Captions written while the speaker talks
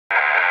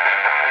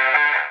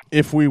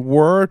If we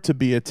were to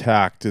be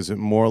attacked, is it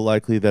more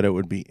likely that it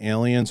would be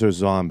aliens or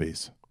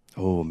zombies?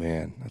 Oh,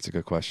 man, that's a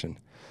good question.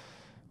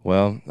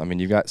 Well, I mean,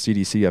 you got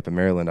CDC up in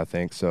Maryland, I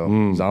think,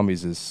 so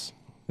zombies is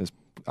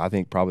I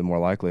think, probably more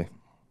likely.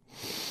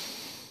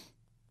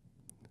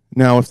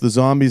 Now, if the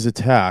zombies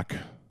attack,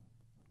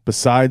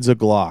 besides a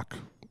Glock,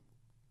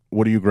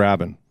 what are you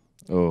grabbing?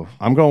 Oh,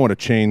 I'm going with a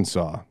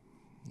chainsaw.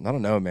 I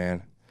don't know,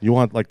 man. You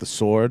want like the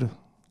sword?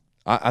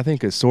 I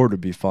think a sword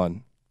would be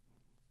fun.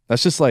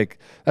 That's like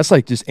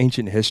just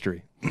ancient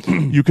history.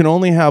 You can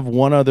only have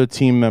one other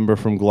team member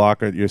from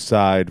Glock at your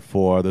side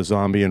for the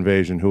zombie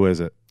invasion. Who is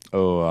it?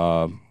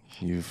 Oh,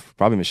 you've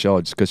probably Michelle,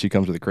 just because she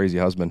comes with a crazy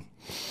husband.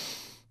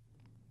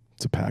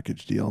 It's a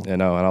package deal. I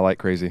know, and I like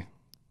crazy.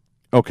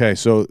 Okay,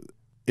 so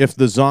if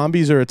the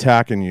zombies are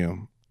attacking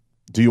you,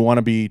 do you want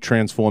to be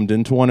transformed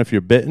into one if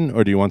you're bitten,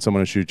 or do you want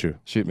someone to shoot you?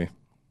 Shoot me.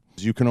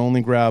 You can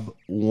only grab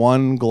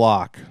one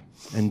Glock,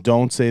 and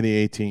don't say the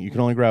 18. You can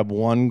only grab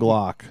one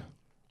Glock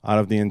out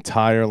of the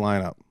entire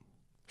lineup.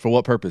 For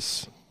what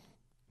purpose?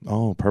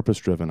 Oh,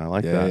 purpose-driven. I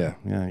like that.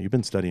 Yeah, you've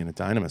been studying at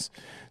Dynamis.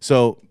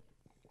 So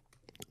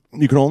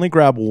you can only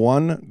grab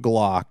one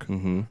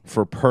Glock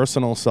for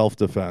personal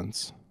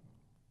self-defense.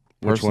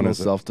 Which one is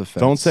it? Self-defense.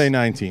 Don't say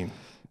 19.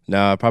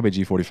 No, probably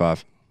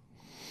G45.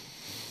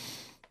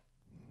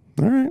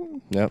 All right.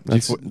 Yep.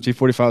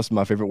 G45 is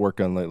my favorite work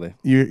gun lately.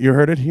 You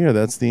heard it here.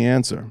 That's the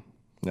answer.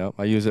 Yep.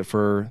 I use it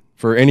for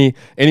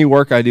any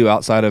work I do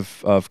outside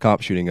of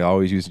comp shooting. I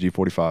always use the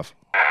G45.